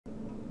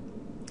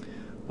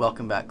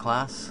Welcome back,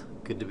 class.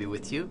 Good to be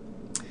with you.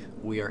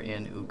 We are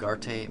in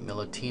Ugarte,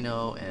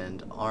 Militino,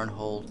 and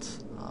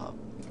Arnholt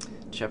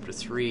Chapter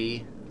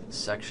 3,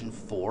 Section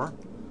 4.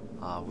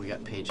 We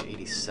got page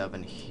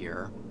 87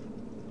 here.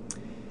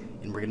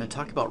 And we're going to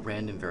talk about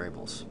random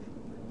variables.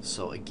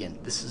 So again,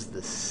 this is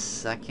the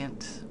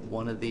second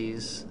one of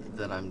these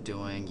that I'm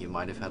doing. You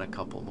might have had a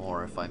couple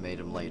more if I made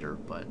them later,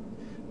 but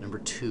number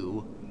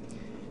 2.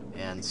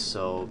 And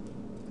so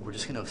we're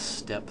just going to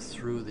step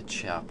through the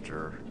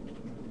chapter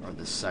or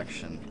this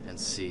section and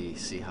see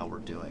how we're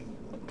doing.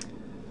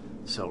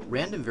 So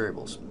random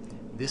variables.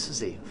 This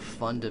is a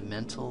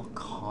fundamental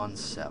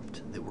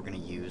concept that we're going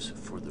to use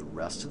for the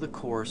rest of the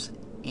course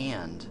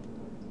and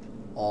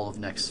all of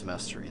next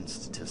semester in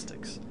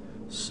statistics.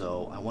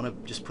 So I want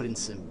to just put in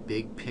some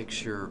big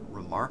picture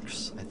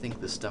remarks. I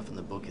think the stuff in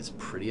the book is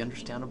pretty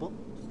understandable.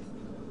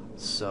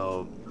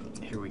 So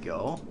here we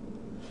go.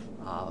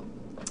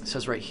 It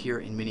says right here,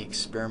 in many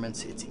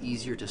experiments, it's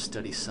easier to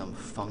study some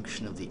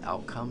function of the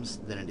outcomes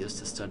than it is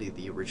to study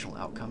the original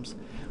outcomes.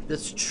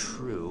 That's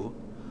true,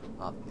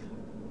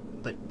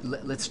 but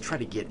let's try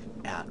to get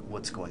at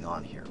what's going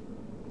on here.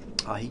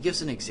 He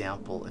gives an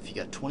example. If you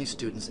got 20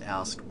 students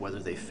asked whether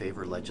they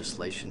favor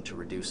legislation to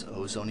reduce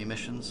ozone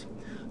emissions,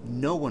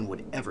 no one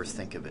would ever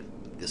think of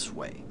it this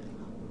way.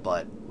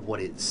 But what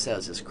it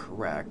says is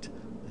correct.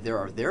 There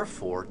are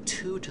therefore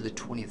 2 to the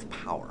 20th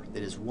power,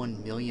 that is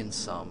 1 million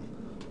some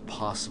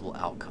possible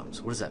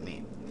outcomes. What does that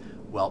mean?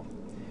 Well,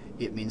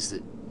 it means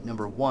that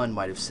number 1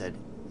 might have said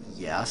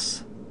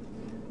yes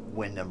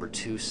when number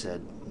 2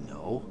 said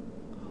no,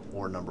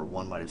 or number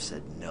 1 might have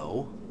said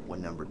no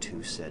when number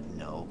 2 said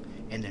no,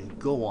 and then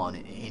go on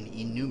and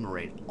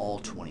enumerate all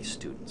 20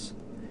 students.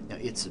 Now,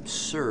 it's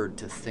absurd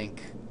to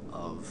think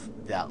of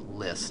that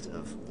list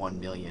of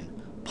 1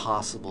 million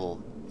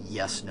possible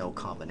yes-no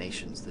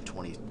combinations the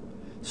 20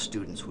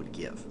 students would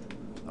give,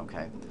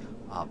 okay?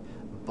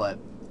 But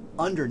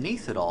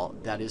underneath it all,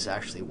 that is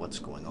actually what's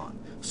going on.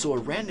 So a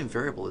random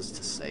variable is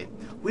to say,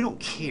 we don't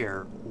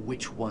care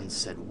which one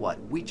said what,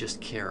 we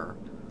just care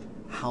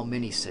how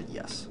many said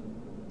yes.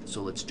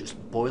 So let's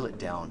just boil it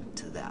down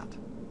to that.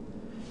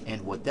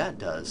 And what that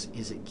does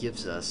is it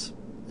gives us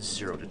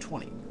 0 to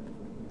 20.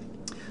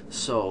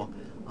 So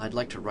I'd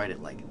like to write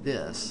it like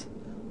this.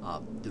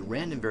 The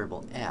random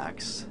variable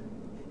x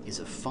is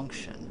a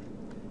function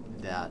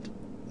that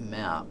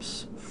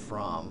maps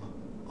from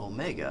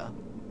omega,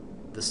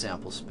 the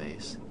sample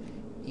space,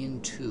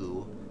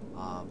 into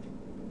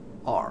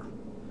R,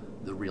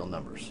 the real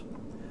numbers.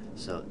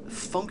 So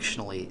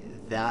functionally,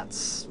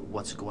 that's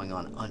what's going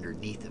on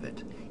underneath of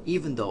it,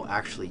 even though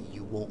actually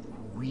you won't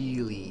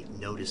really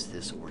notice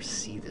this or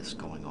see this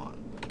going on.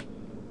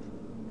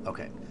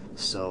 Okay,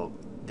 so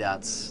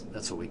that's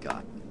what we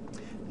got.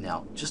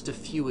 Now, just a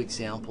few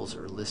examples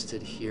are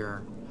listed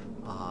here.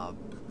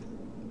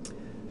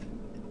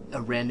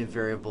 A random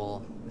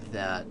variable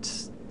that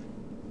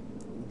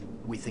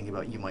we think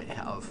about, you might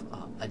have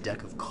a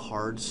deck of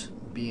cards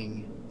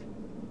being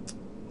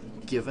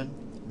given,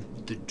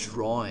 the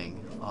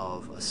drawing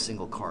of a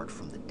single card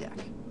from the deck.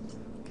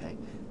 Okay,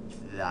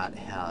 that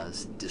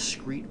has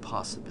discrete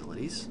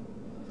possibilities,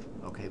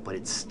 okay, but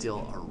it's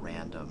still a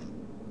random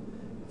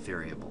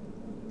variable.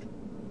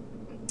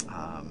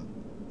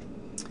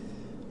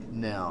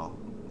 Now,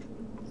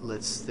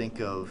 let's think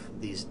of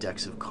these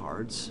decks of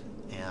cards,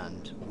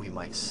 and we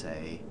might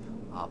say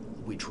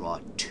we draw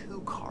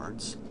 2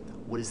 cards.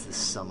 What is the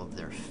sum of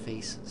their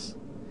faces?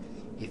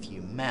 If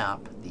you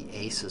map, the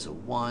ace is a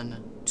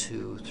 1,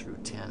 2 through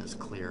 10 is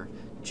clear,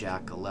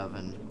 jack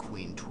 11,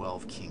 queen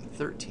 12, king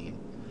 13.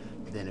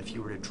 Then if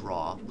you were to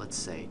draw, let's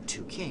say,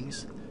 2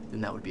 kings,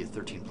 then that would be a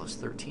 13 plus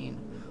 13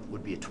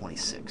 would be a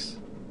 26.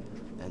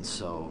 And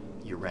so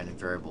your random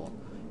variable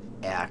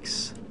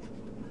x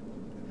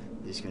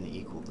is going to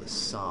equal the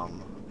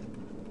sum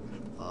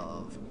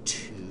of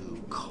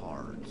 2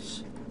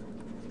 cards.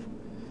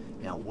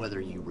 Now, whether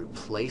you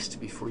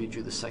replaced before you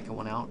drew the second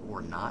one out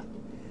or not,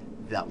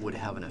 that would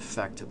have an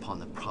effect upon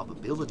the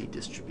probability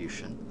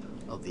distribution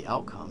of the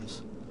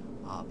outcomes,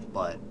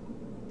 but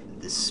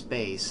the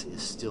space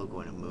is still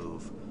going to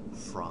move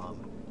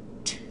from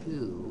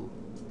 2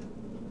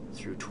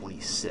 through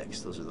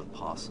 26. Those are the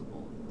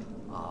possible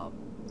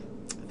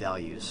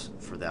values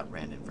for that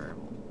random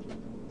variable.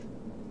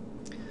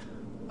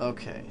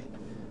 Okay,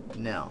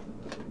 now,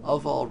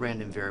 of all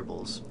random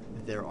variables,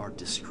 there are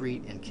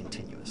discrete and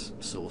continuous.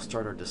 So we'll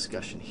start our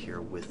discussion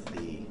here with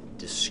the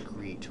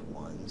discrete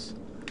ones.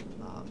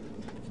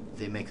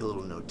 They make a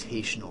little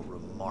notational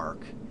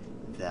remark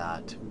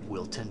that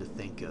we'll tend to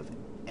think of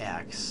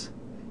x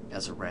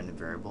as a random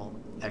variable.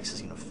 X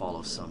is going to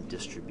follow some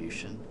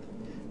distribution,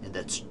 and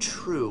that's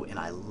true, and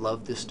I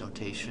love this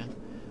notation,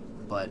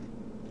 but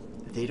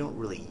they don't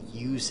really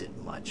use it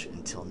much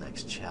until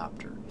next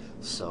chapter.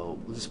 So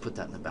we'll just put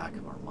that in the back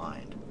of our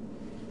mind.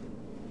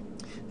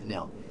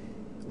 Now,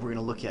 we're going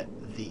to look at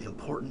the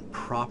important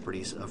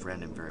properties of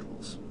random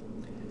variables.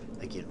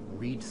 Again,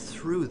 read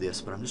through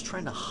this, but I'm just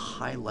trying to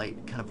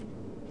highlight kind of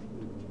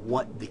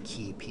what the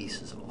key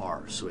pieces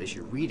are. So as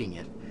you're reading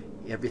it,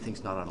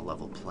 everything's not on a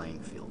level playing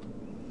field.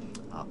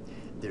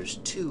 There's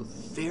two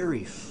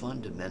very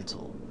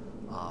fundamental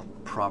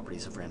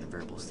properties of random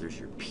variables. There's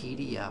your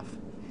PDF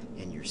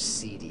and your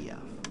CDF.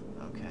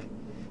 Okay,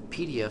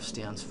 PDF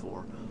stands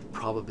for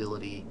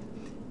probability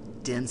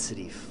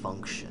density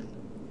function,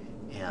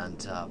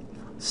 and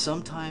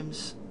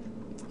sometimes,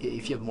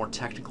 if you have more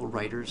technical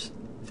writers,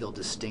 they'll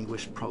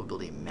distinguish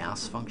probability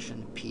mass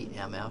function,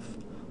 PMF,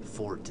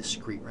 for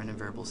discrete random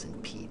variables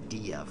and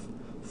PDF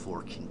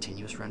for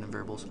continuous random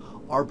variables.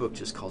 Our book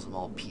just calls them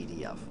all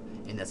PDF,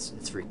 and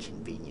it's very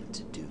convenient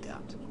to do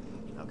that.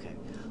 Okay,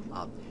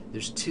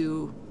 there's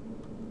two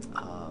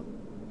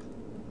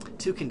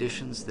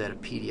conditions that a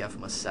PDF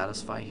must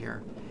satisfy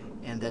here,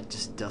 and that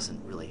just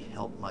doesn't really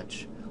help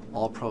much.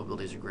 All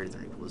probabilities are greater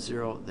than or equal to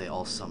 0. They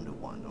all sum to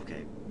 1.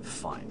 Okay,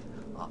 fine.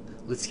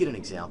 Let's get an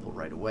example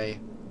right away.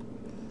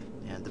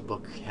 And the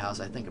book has,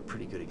 I think, a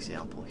pretty good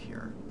example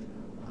here.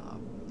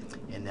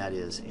 And that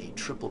is a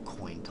triple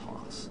coin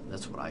toss.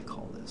 That's what I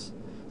call this.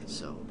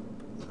 So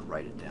I'm going to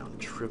write it down.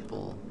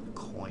 Triple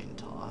coin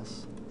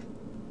toss.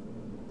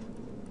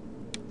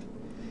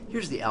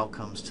 Here's the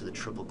outcomes to the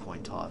triple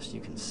coin toss.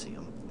 You can see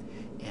them.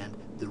 And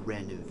the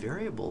random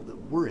variable that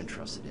we're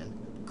interested in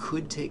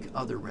could take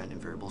other random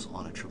variables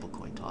on a triple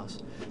coin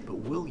toss, but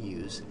we'll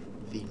use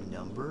the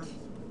number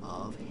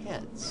of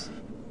heads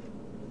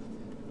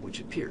which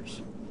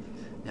appears.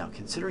 Now,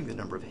 considering the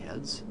number of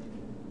heads,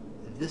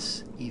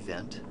 this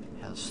event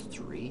has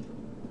 3.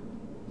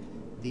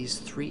 These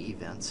 3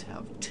 events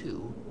have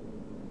 2.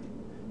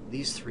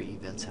 These 3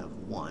 events have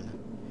 1.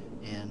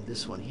 And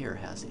this one here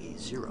has a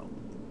 0.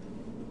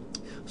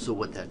 So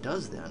what that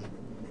does then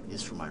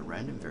is, for my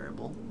random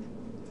variable,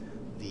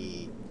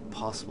 the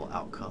possible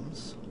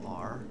outcomes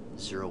are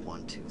 0,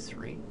 1, 2,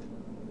 3.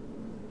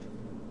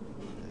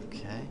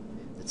 Okay,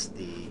 that's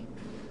the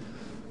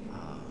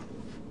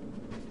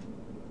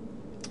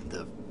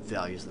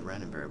values of the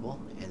random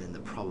variable, and then the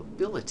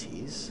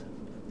probabilities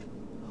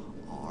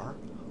are,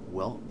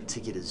 well, to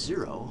get a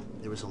 0,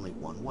 there was only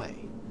one way,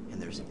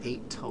 and there's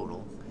 8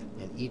 total,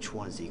 and each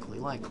one is equally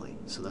likely.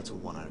 So that's a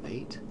 1 out of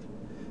 8.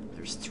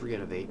 There's 3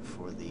 out of 8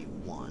 for the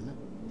 1,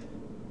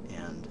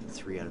 and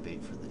 3 out of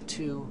 8 for the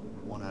 2,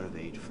 1 out of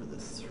 8 for the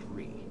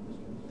 3.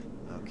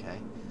 Okay,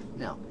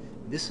 now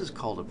this is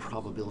called a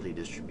probability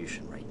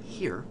distribution right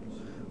here,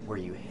 where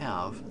you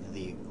have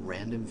the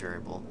random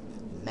variable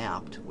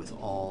mapped with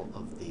all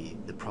of the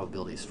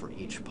probabilities for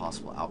each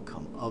possible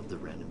outcome of the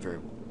random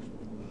variable.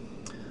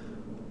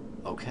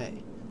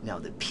 Okay, now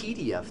the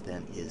PDF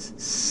then is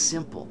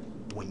simple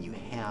when you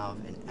have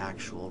an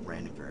actual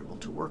random variable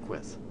to work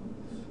with.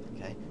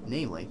 Okay,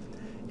 namely,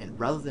 and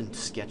rather than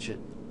sketch it,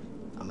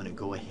 I'm going to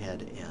go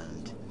ahead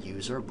and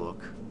use our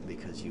book,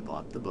 because you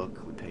bought the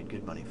book, we paid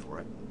good money for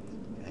it.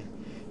 Okay,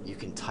 you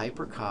can type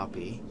or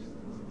copy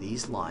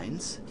these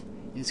lines,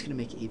 and it's going to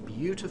make a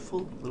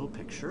beautiful little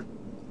picture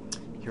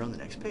here on the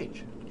next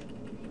page.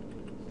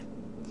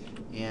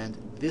 And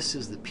this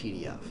is the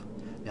PDF.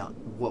 Now,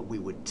 what we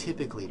would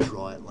typically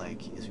draw it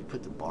like is we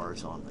put the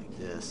bars on like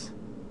this.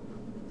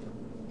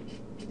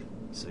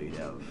 So you'd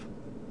have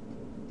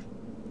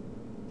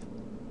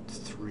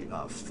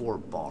 4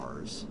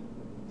 bars.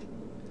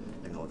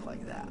 They're going to look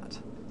like that.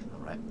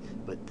 All right.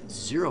 But the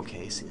 0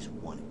 case is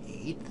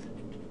 1/8.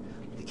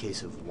 The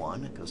case of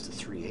 1 goes to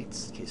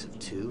 3/8. The case of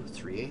 2,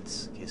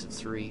 3/8. The case of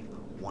 3,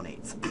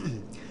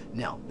 1/8.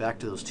 Now, back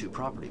to those two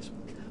properties.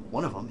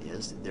 One of them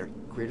is they're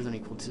greater than or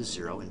equal to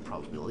 0 in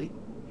probability,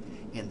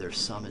 and their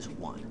sum is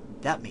 1.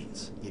 That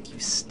means if you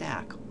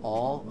stack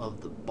all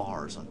of the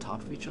bars on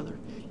top of each other,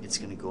 it's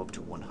going to go up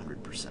to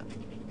 100%.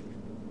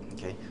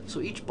 Okay, so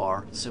each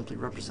bar simply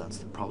represents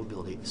the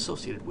probability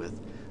associated with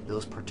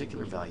those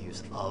particular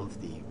values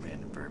of the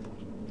random variable.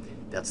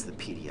 That's the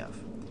PDF.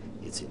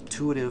 It's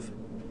intuitive.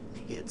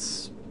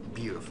 It's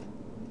beautiful.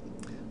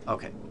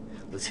 Okay,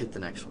 let's hit the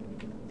next one.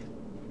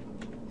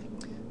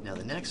 Now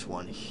the next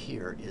one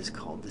here is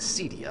called the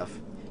CDF,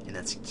 and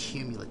that's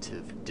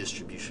cumulative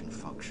distribution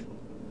function.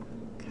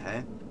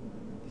 Okay?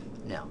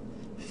 Now,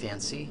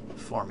 fancy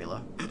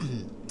formula,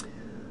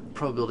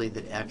 probability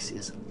that x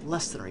is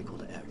less than or equal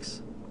to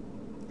x.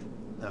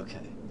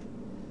 Okay.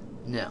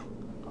 Now,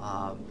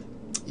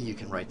 you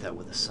can write that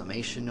with a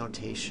summation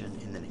notation,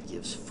 and then it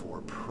gives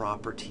 4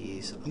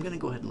 properties. I'm going to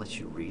go ahead and let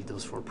you read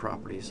those 4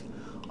 properties.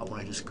 I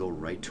want to just go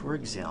right to our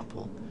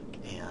example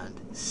and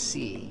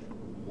see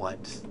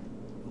what's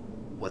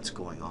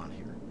going on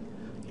here.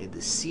 Okay, the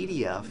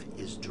CDF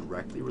is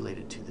directly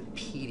related to the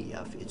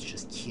PDF. It's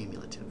just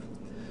cumulative.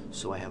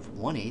 So I have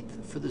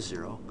 1/8 for the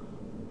 0.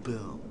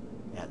 Boom.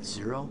 At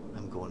 0,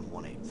 I'm going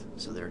 1/8.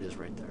 So there it is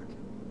right there.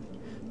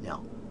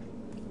 Now,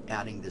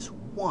 adding this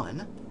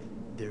 1,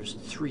 there's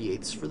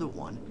 3/8 for the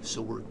 1,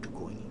 so we're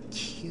going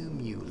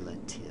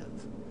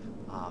cumulative.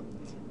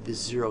 The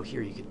 0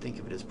 here, you could think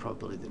of it as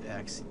probability that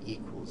x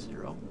equals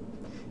 0.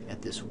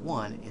 At this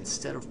 1,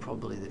 instead of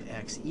probability that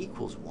x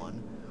equals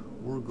 1,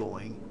 we're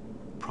going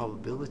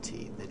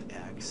probability that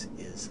x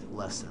is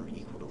less than or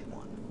equal to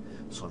 1.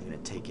 So I'm going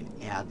to take and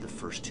add the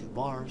first 2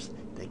 bars.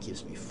 That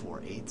gives me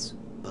 4/8.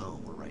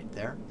 Boom, we're right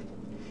there.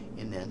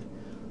 And then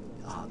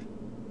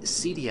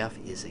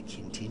CDF is a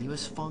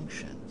continuous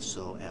function,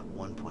 so at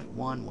 1.1,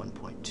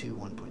 1.2,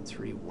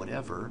 1.3,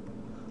 whatever,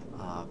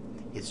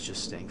 it's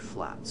just staying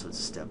flat, so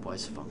it's a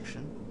stepwise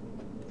function.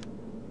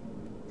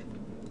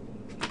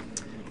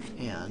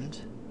 And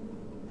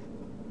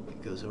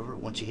it goes over,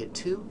 once you hit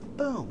 2,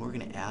 boom, we're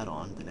going to add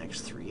on the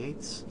next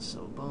 3/8,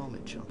 so boom,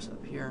 it jumps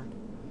up here,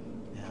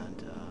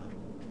 and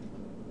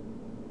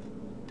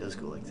it does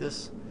go like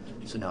this.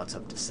 So now it's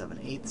up to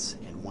 7/8,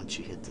 and once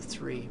you hit the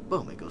 3,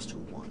 boom, it goes to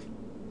 1.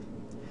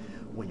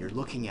 When you're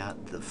looking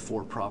at the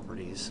 4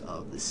 properties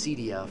of the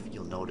CDF,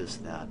 you'll notice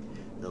that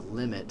the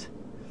limit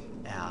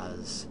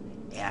as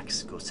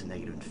x goes to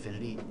negative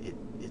infinity,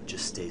 it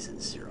just stays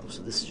at 0.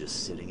 So this is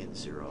just sitting at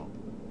 0.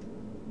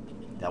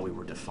 That way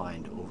we're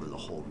defined over the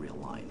whole real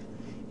line.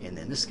 And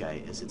then this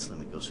guy, as its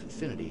limit goes to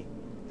infinity,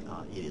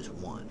 it is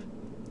 1.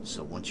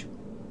 So once you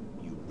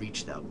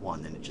reach that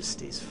 1, then it just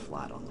stays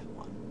flat on the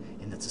 1.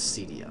 And that's a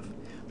CDF.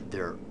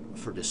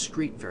 For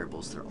discrete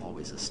variables, they're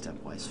always a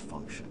stepwise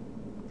function.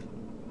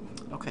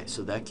 Okay,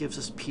 so that gives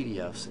us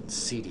PDFs and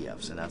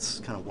CDFs, and that's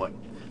kind of what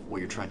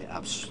you're trying to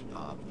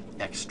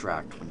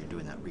extract when you're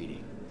doing that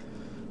reading.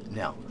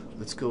 Now,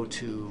 let's go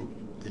to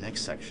the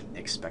next section,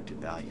 expected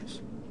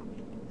values.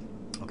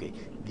 Okay,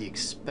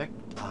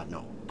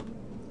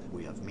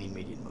 we have mean,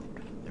 median,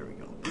 mode. There we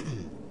go.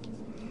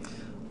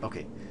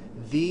 Okay,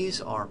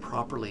 these are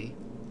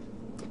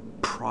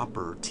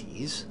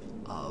properties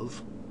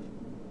of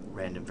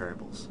random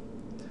variables.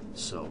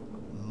 So,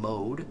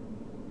 mode,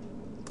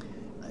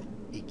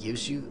 it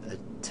gives you a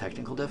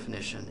technical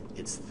definition.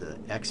 It's the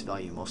x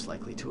value most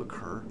likely to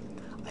occur.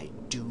 I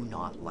do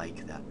not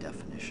like that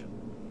definition.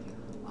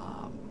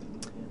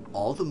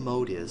 All the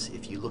mode is,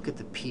 if you look at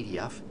the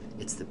PDF,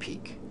 it's the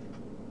peak.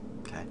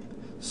 Okay,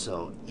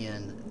 so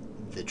in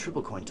the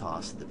triple coin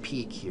toss, the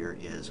peak here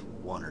is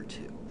 1 or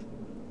 2.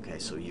 Okay,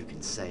 so you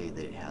can say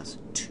that it has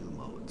 2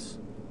 modes,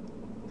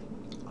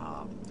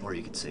 or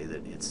you could say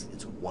that it's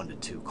 1 to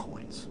 2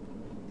 coins,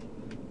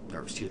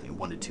 or excuse me,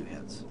 1 to 2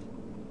 heads.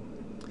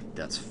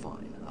 That's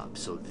fine.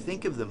 So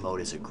think of the mode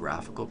as a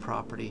graphical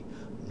property,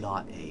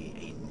 not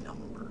a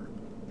number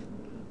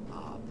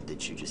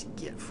that you just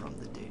get from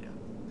the data.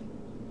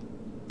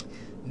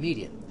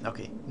 Median.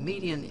 Okay,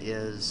 median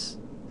is,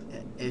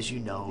 as you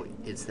know,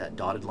 it's that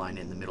dotted line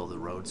in the middle of the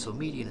road, so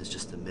median is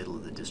just the middle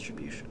of the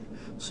distribution.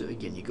 So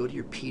again, you go to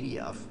your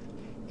PDF,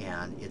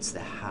 and it's the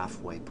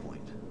halfway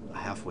point.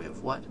 Halfway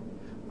of what?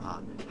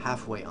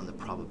 Halfway on the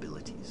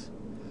probabilities.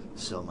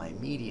 So my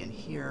median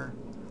here,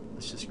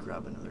 let's just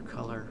grab another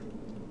color.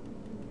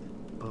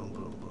 Boom,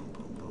 boom, boom,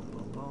 boom, boom,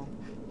 boom, boom.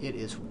 It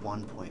is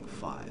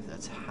 1.5.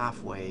 That's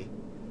halfway.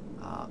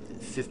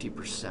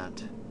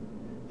 50%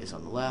 is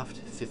on the left,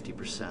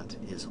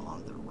 50% is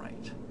on the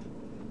right.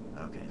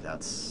 Okay,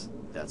 that's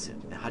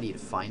it. Now, how do you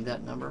find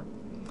that number?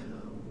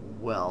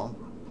 Well,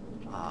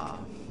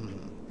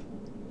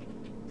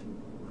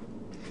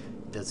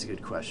 that's a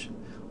good question.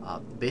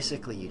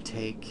 Basically, you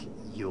take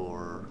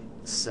your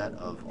set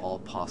of all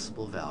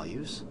possible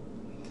values,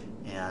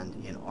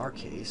 and in our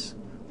case,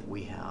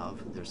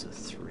 there's a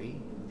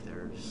 3,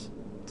 there's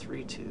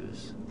 3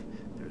 2s,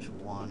 there's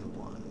 1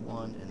 1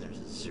 1, and there's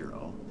a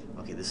 0.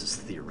 Okay, this is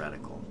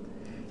theoretical.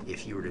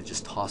 If you were to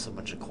just toss a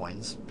bunch of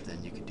coins,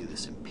 then you could do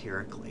this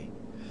empirically.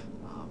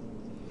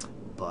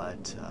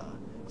 But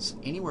it's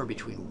anywhere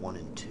between 1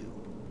 and 2.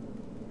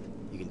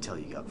 You can tell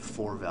you got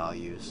 4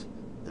 values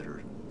that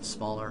are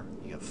smaller,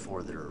 you have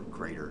 4 that are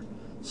greater.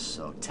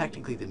 So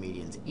technically the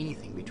median's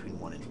anything between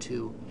 1 and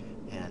 2,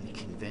 and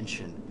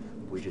convention,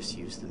 we just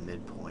use the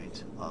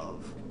midpoint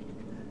of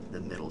the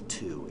middle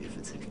 2 if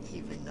it's an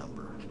even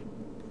number.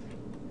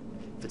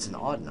 If it's an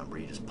odd number,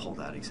 you just pull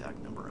that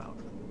exact number out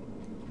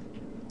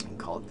and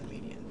call it the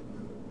median.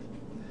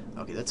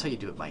 Okay, that's how you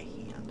do it by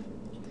hand.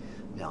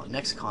 Now,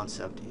 next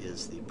concept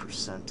is the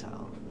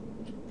percentile.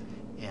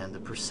 And the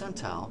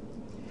percentile,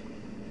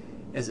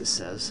 as it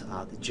says,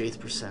 the j'th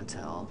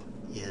percentile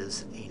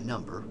is a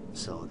number.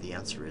 So the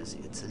answer is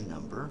it's a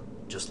number,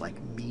 just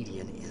like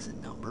median is a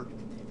number.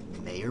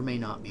 May or may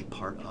not be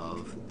part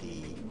of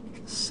the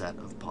set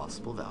of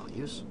possible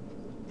values,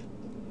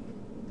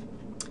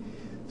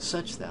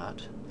 such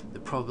that the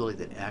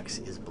probability that x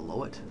is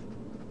below it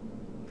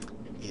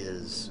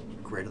is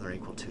greater than or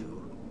equal to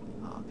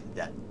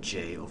that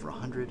j over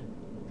 100,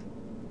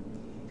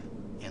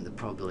 and the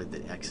probability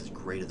that x is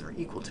greater than or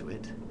equal to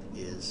it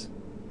is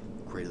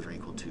greater than or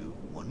equal to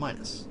 1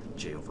 minus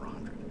j over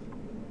 100.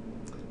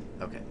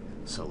 Okay,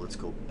 so let's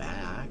go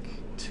back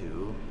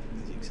to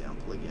the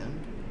example again.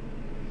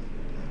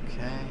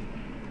 Okay,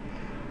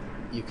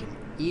 you can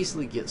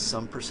easily get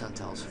some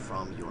percentiles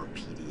from your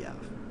PDF.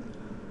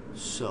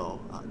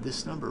 So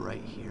this number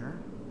right here,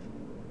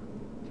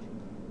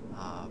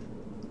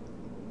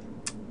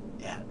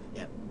 at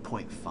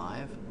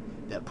 0.5,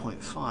 that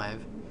 0.5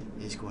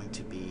 is going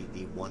to be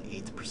the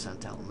 1/8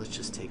 percentile. And let's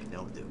just take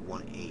note that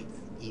 1/8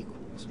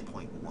 equals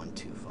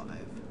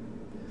 0.125.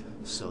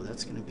 So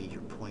that's going to be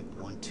your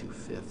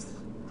 0.125th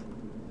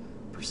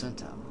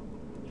percentile.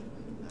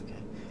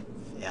 Okay,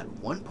 at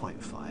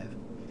 1.5,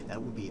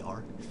 That would be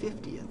our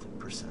 50th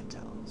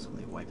percentile. So let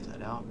me wipe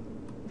that out.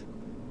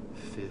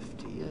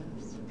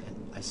 50th,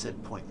 and I said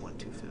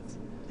 0.125.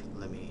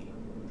 Let me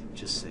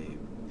just say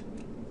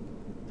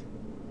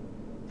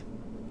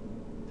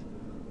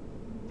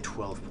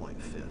 12.5.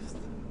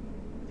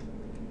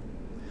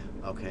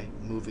 Okay,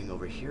 moving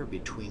over here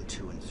between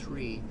 2 and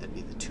 3, that'd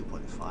be the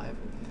 2.5.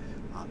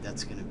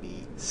 That's going to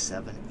be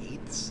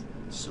 7/8,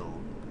 so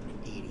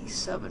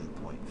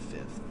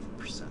 87.5th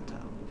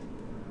percentile.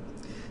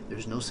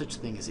 There's no such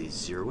thing as a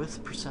 0th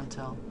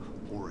percentile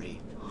or a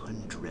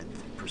 100th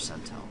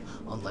percentile,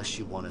 unless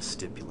you want to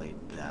stipulate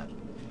that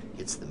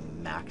it's the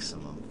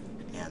maximum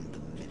and the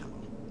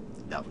minimum.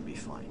 That would be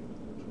fine.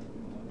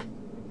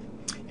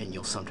 And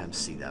you'll sometimes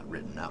see that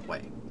written that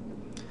way.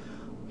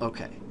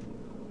 Okay.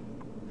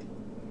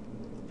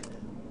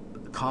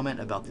 Comment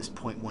about this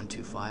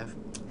 0.125.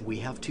 We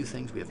have two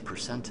things. We have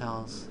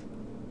percentiles.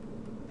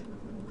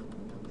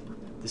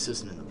 This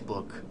isn't in the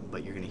book,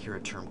 but you're going to hear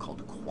a term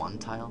called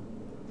quantile.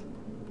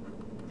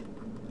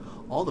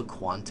 All the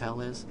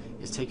quantile is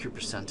take your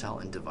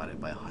percentile and divide it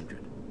by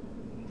 100.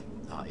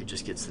 It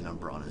just gets the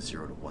number on a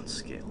 0 to 1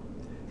 scale.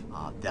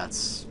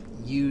 That's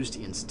used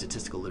in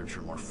statistical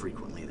literature more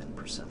frequently than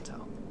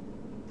percentile.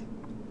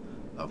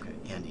 Okay,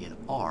 and in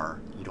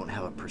R, you don't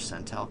have a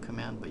percentile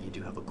command, but you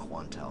do have a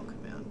quantile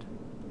command.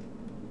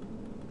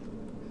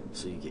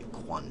 So you get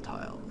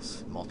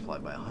quantiles. Multiply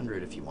by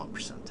 100 if you want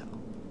percentile.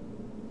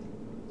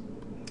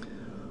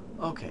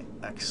 Okay,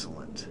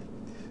 excellent.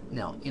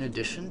 Now, in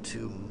addition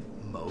to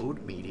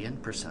mode, median,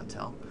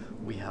 percentile,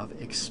 we have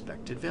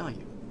expected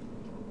value.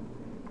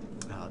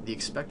 The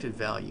expected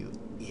value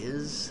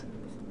is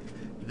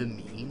the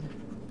mean,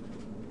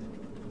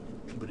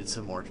 but it's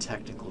a more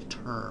technical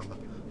term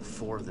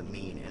for the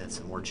mean, and it's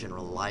a more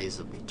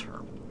generalizable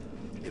term,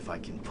 if I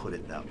can put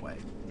it that way.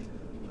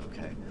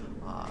 Okay.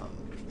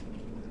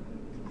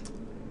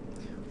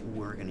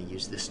 We're going to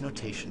use this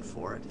notation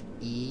for it.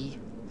 E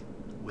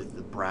with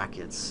the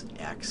brackets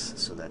x,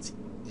 so that's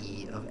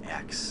E of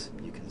x,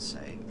 you can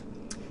say.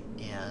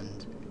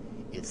 And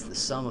it's the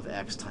sum of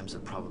x times the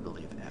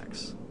probability of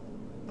x.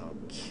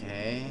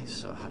 Okay,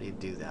 so how do you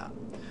do that?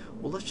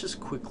 Well, let's just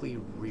quickly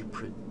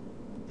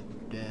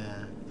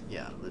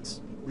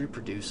let's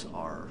reproduce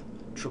our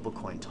triple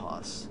coin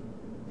toss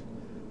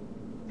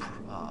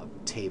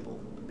table,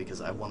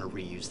 because I want to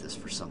reuse this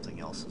for something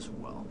else as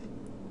well.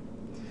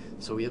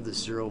 So we have the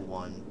 0,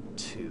 1,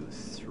 2,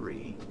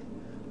 3.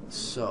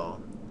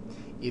 So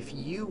if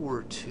you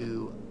were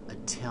to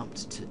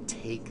attempt to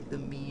take the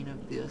mean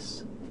of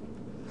this,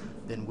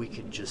 then we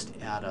could just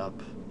add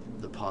up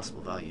the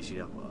possible values.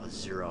 You'd have a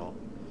 0,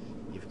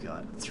 you've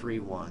got 3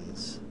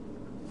 1s,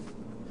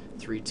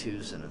 3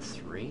 2s, and a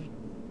 3.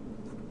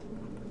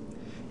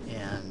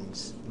 And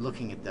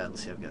looking at that,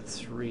 let's see, I've got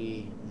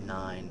 3,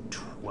 9,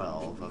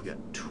 12. I've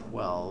got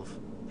 12.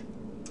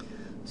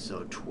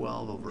 So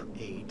 12 over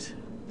 8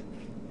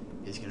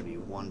 is going to be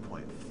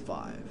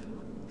 1.5.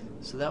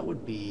 So that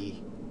would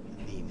be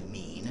the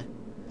mean,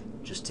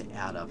 just to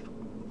add up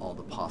all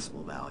the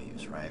possible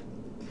values, right?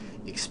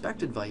 The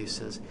expected value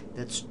says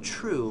that's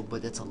true,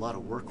 but that's a lot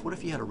of work. What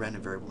if you had a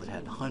random variable that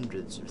had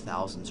hundreds or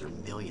thousands or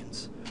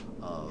millions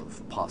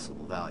of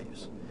possible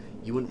values?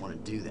 You wouldn't want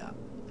to do that.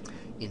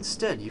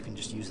 Instead, you can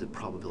just use the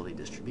probability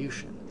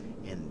distribution,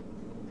 and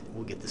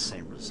we'll get the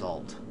same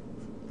result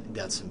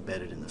that's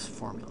embedded in this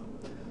formula.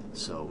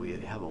 So we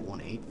have a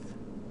 1/8,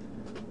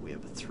 we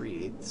have a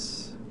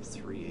 3/8,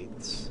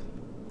 3/8,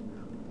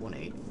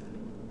 1/8.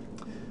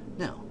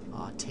 Now,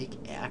 take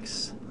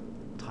x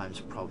times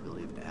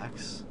probability of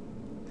x.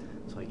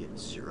 So I get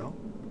 0,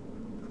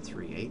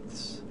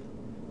 3/8,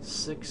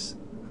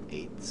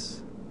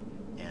 6/8,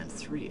 and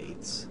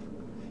 3/8.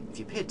 If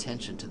you pay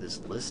attention to this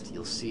list,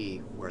 you'll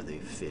see where they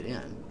fit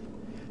in.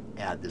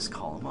 Add this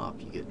column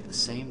up, you get the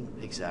same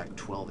exact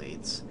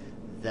 12/8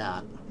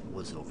 that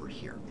was over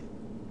here.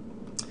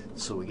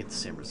 So we get the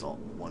same result,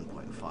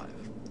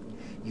 1.5.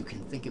 You can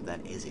think of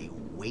that as a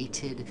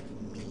weighted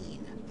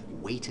mean,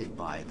 weighted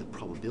by the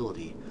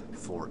probability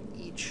for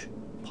each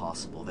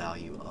possible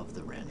value of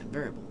the random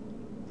variable.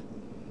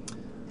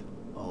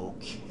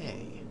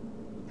 Okay.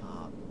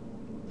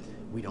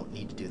 We don't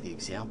need to do the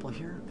example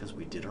here because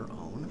we did our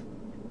own.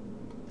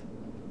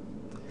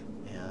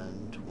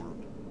 And we're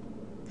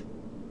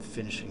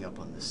finishing up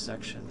on this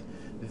section.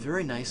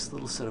 Very nice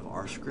little set of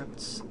R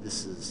scripts.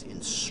 This is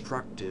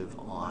instructive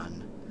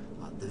on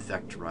the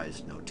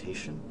vectorized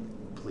notation.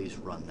 Please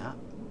run that.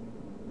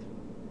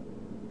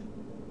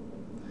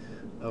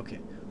 Okay,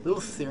 little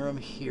theorem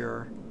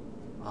here.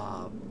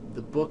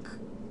 The book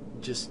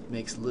just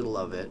makes little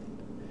of it,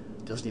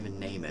 doesn't even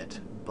name it,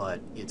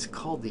 but it's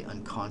called the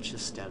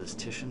unconscious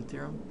statistician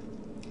theorem,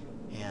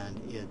 and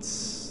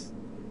it's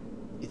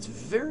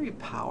very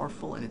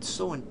powerful, and it's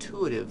so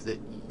intuitive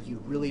that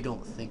you really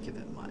don't think of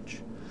it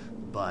much.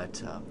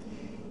 But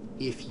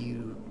if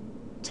you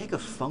take a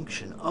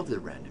function of the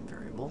random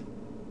variable,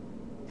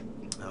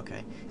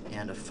 okay,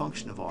 and a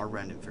function of our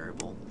random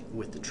variable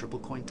with the triple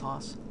coin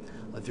toss,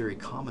 a very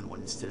common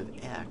one, instead of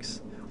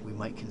x, we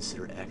might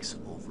consider x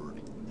over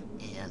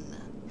n.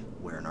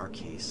 where in our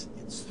case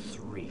it's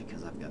 3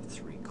 because I've got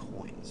 3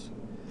 coins.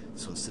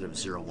 So instead of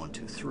 0, 1,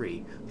 2,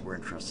 3, we're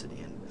interested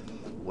in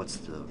what's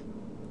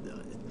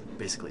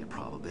basically a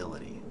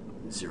probability,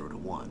 0 to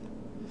 1,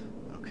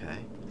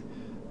 okay?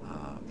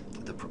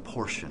 The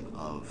proportion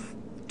of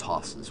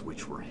tosses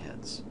which were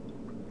heads.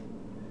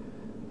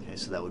 Okay,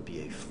 so that would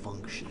be a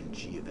function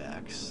g of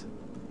x.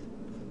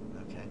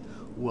 Okay,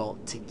 well,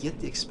 to get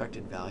the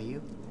expected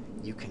value,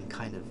 you can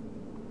kind of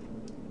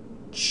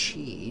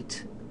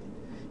cheat,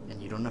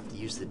 and you don't have to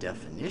use the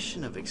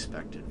definition of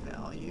expected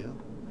value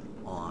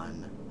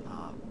on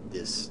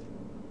this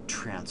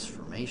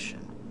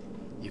transformation.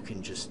 You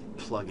can just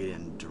plug it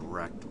in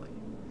directly.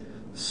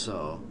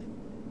 So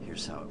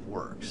here's how it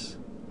works.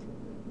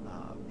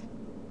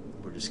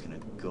 We're just going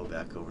to go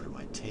back over to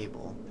my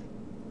table,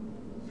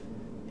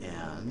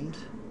 and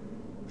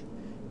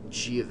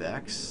g of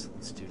x,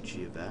 let's do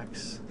g of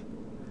x,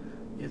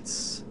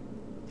 it's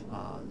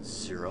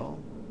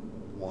 0,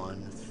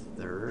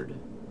 1/3,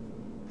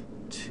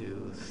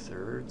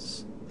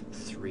 2/3,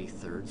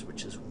 3/3,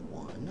 which is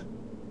 1.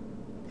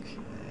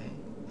 Okay,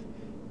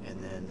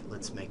 and then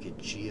let's make a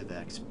g of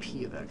x,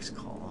 p of x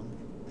column.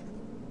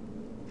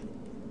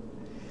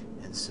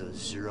 And so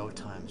 0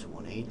 times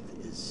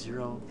 1/8 is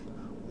 0,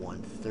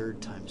 1/3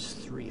 times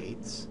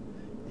 3/8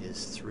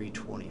 is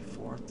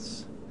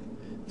 3/24.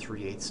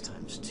 3/8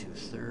 times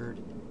 2/3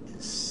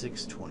 is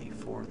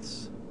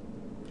 6/24.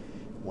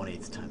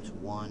 1/8 times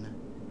 1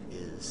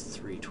 is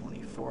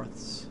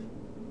 3/24.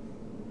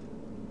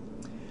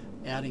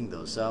 Adding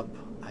those up,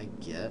 I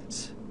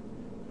get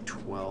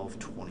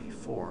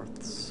 12/24,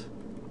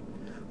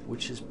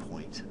 which is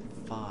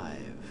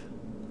 0.5.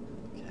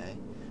 Okay.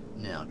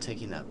 Now,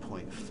 taking that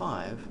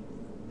 0.5,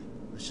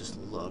 let's just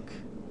look.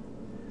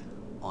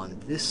 On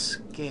this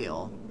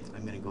scale,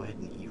 I'm going to go ahead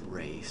and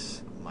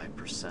erase my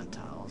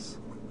percentiles.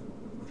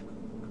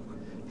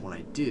 When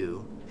I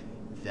do,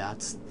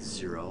 that's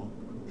 0,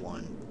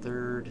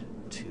 1/3,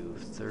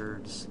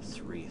 2/3,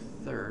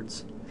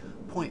 3/3.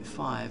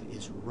 0.5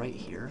 is right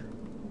here,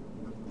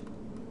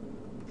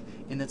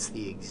 and that's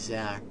the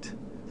exact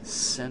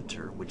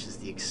center, which is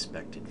the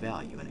expected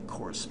value, and it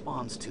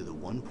corresponds to the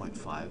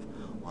 1.5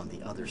 on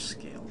the other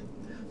scale.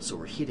 So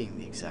we're hitting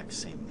the exact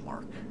same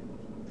mark.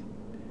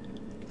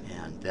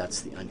 And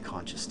that's the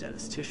unconscious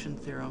statistician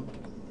theorem.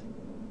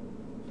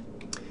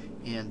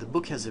 And the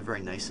book has a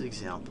very nice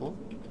example,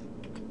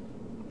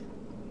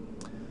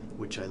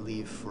 which I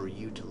leave for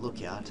you to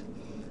look at.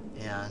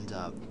 And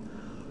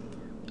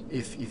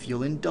if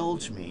you'll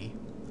indulge me,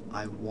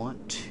 I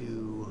want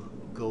to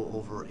go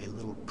over a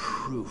little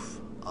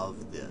proof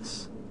of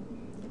this.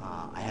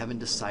 I haven't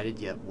decided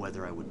yet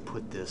whether I would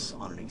put this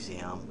on an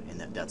exam, and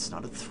that's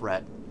not a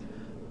threat,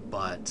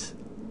 but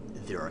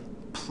there are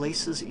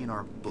places in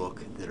our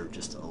book that are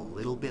just a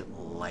little bit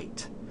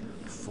light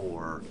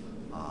for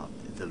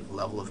the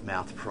level of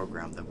math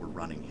program that we're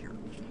running here.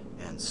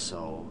 And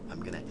so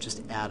I'm going to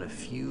just add a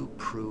few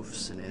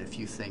proofs and a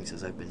few things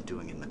as I've been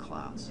doing in the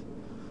class.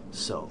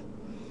 So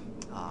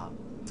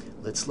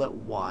let's let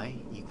y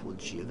equal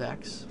g of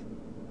x.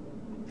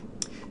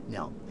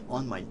 Now,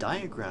 on my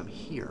diagram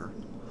here,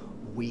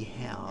 we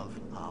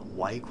have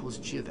y equals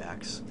g of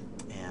x,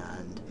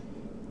 and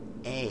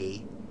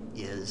a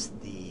is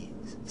the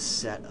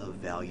set of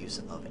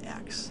values of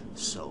x.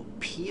 So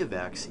p of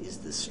x is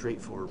the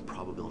straightforward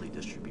probability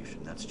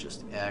distribution. That's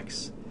just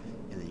x,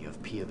 and then you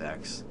have p of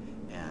x,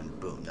 and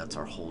boom, that's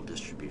our whole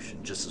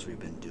distribution, just as we've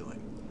been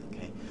doing.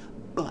 Okay,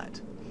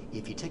 but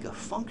if you take a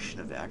function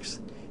of x,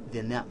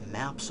 then that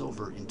maps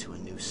over into a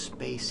new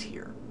space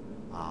here,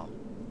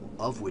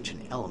 of which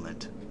an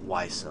element,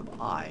 y sub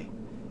I,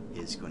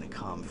 is going to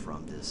come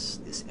from this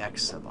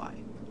x sub I.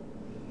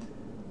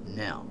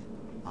 Now,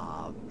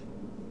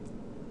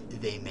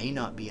 they may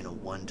not be in a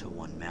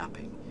one-to-one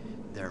mapping.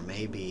 There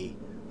may be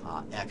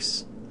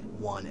x1,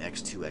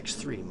 x2,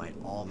 x3 might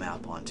all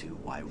map onto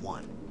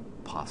y1,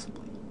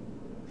 possibly.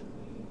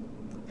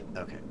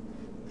 Okay.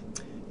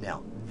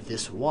 Now,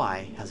 this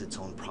y has its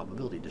own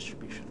probability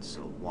distribution,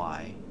 so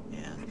y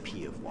and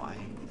p of y,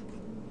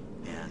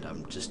 and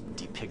I'm just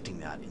depicting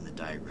that in the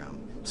diagram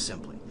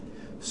simply.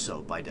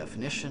 So, by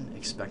definition,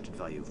 expected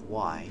value of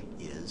y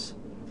is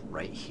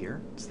right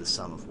here. It's the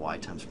sum of y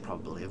times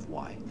probability of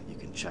y. You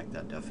can check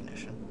that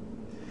definition.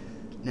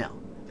 Now,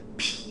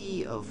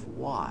 p of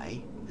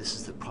y, this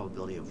is the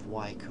probability of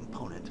y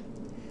component,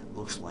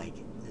 looks like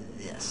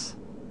this.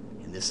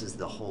 And this is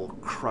the whole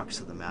crux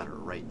of the matter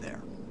right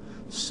there.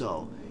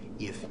 So,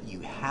 if you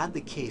had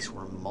the case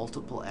where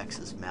multiple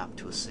x's map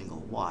to a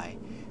single y,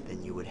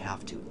 then you would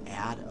have to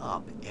add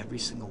up every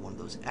single one of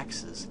those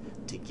x's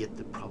to get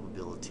the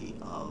probability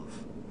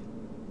of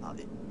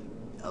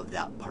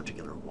that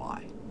particular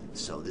y.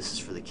 So this is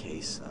for the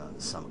case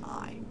sum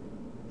I.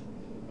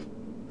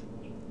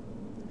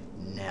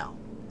 Now,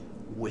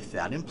 with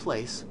that in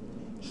place,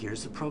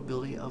 here's the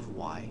probability of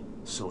y.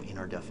 So in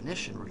our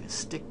definition, we're going to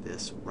stick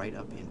this right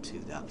up into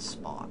that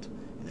spot,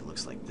 and it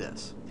looks like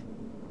this.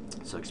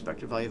 So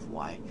expected value of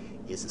y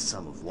is the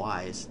sum of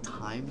y's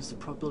times the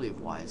probability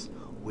of y's,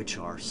 which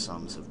are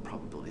sums of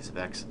probabilities of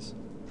x's.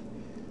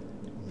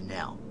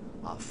 Now,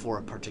 for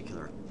a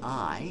particular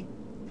I,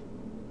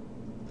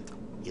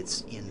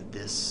 it's in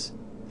this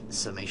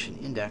summation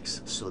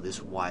index, so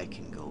this y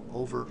can go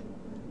over,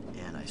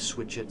 and I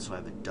switch it so I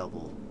have a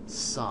double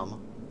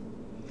sum.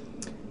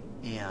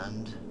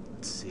 And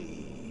let's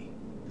see,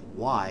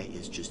 y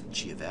is just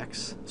g of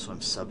x, so I'm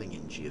subbing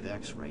in g of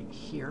x right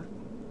here.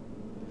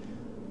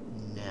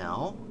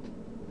 Now,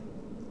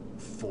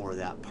 for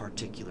that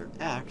particular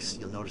x,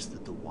 you'll notice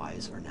that the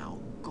y's are now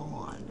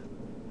gone.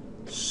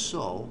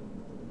 So,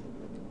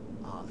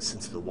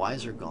 since the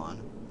y's are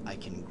gone, I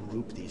can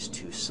group these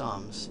two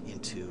sums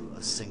into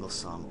a single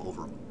sum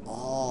over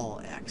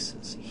all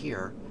x's.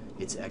 Here,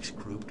 it's x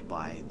grouped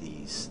by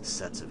these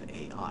sets of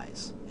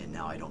ai's, and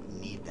now I don't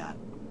need that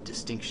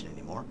distinction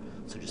anymore,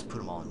 so just put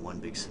them all in one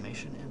big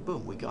summation, and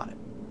boom, we got it.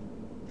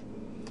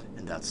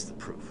 And that's the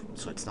proof.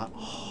 So it's not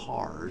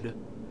hard,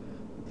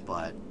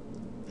 but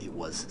it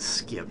was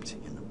skipped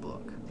in the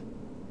book.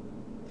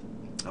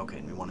 Okay,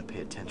 and we want to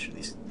pay attention to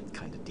these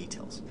kind of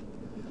details.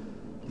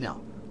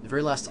 Now, the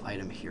very last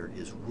item here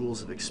is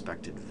rules of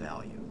expected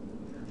value.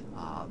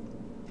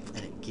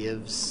 And it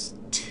gives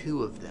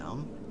two of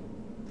them.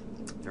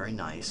 Very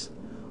nice.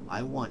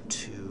 I want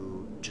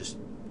to just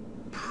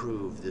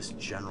prove this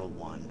general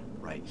one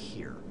right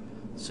here.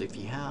 So if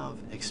you have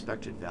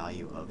expected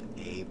value of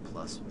a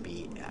plus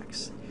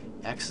bx,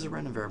 x is a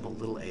random variable,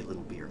 little a,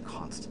 little b are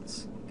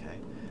constants. Okay?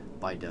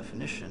 By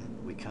definition,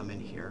 we come in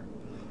here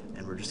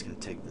and we're just going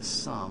to take the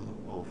sum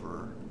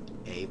over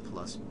a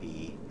plus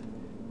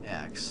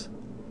bx.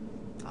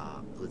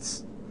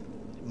 Let's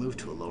move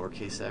to a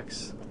lowercase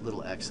x,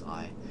 little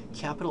xi.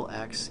 Capital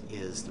X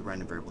is the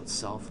random variable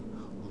itself.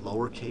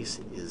 Lowercase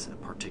is a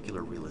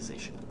particular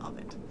realization of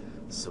it.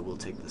 So we'll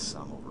take the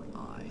sum over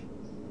I.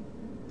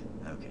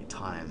 Okay,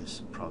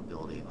 times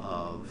probability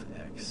of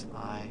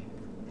xi.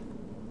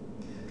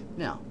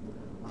 Now,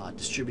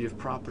 distributive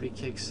property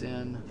kicks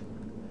in,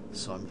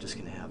 so I'm just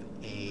going to have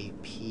a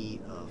p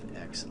of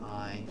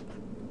xi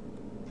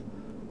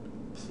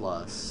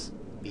plus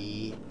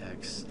b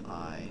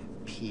xi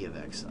p of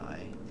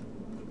xi,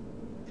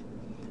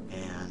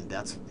 and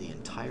that's the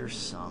entire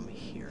sum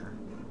here.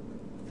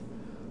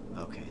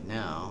 Okay,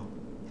 now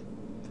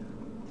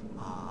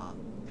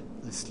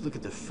let's look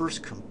at the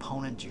first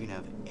component. You're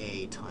going to have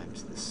a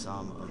times the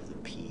sum of the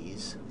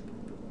p's.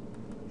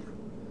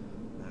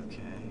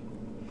 Okay,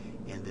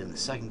 and then the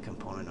second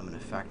component, I'm going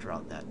to factor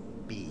out that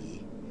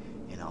b,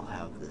 and I'll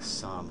have the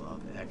sum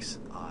of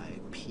xi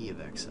p of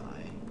xi.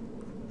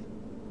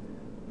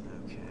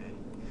 Okay,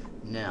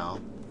 now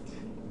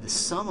the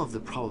sum of the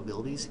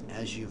probabilities,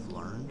 as you've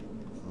learned,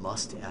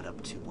 must add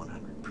up to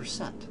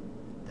 100%.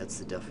 That's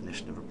the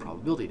definition of a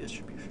probability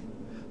distribution.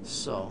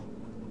 So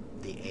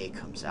the a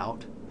comes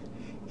out,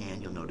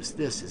 and you'll notice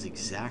this is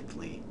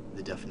exactly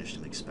the definition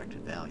of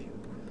expected value.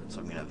 So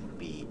I'm going to have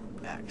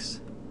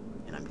bx,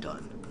 and I'm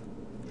done.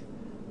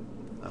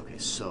 Okay,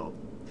 so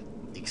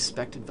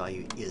expected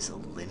value is a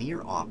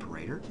linear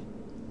operator.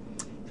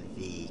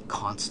 The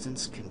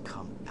constants can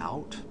come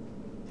out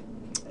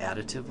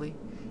additively,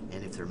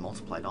 and if they're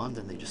multiplied on,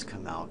 then they just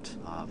come out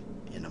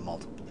in a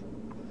multiple.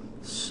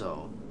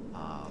 So,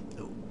 oh,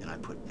 and I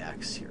put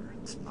x here.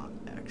 It's not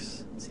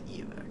x, it's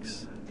e of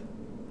x.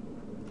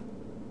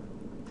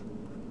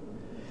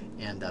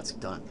 And that's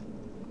done.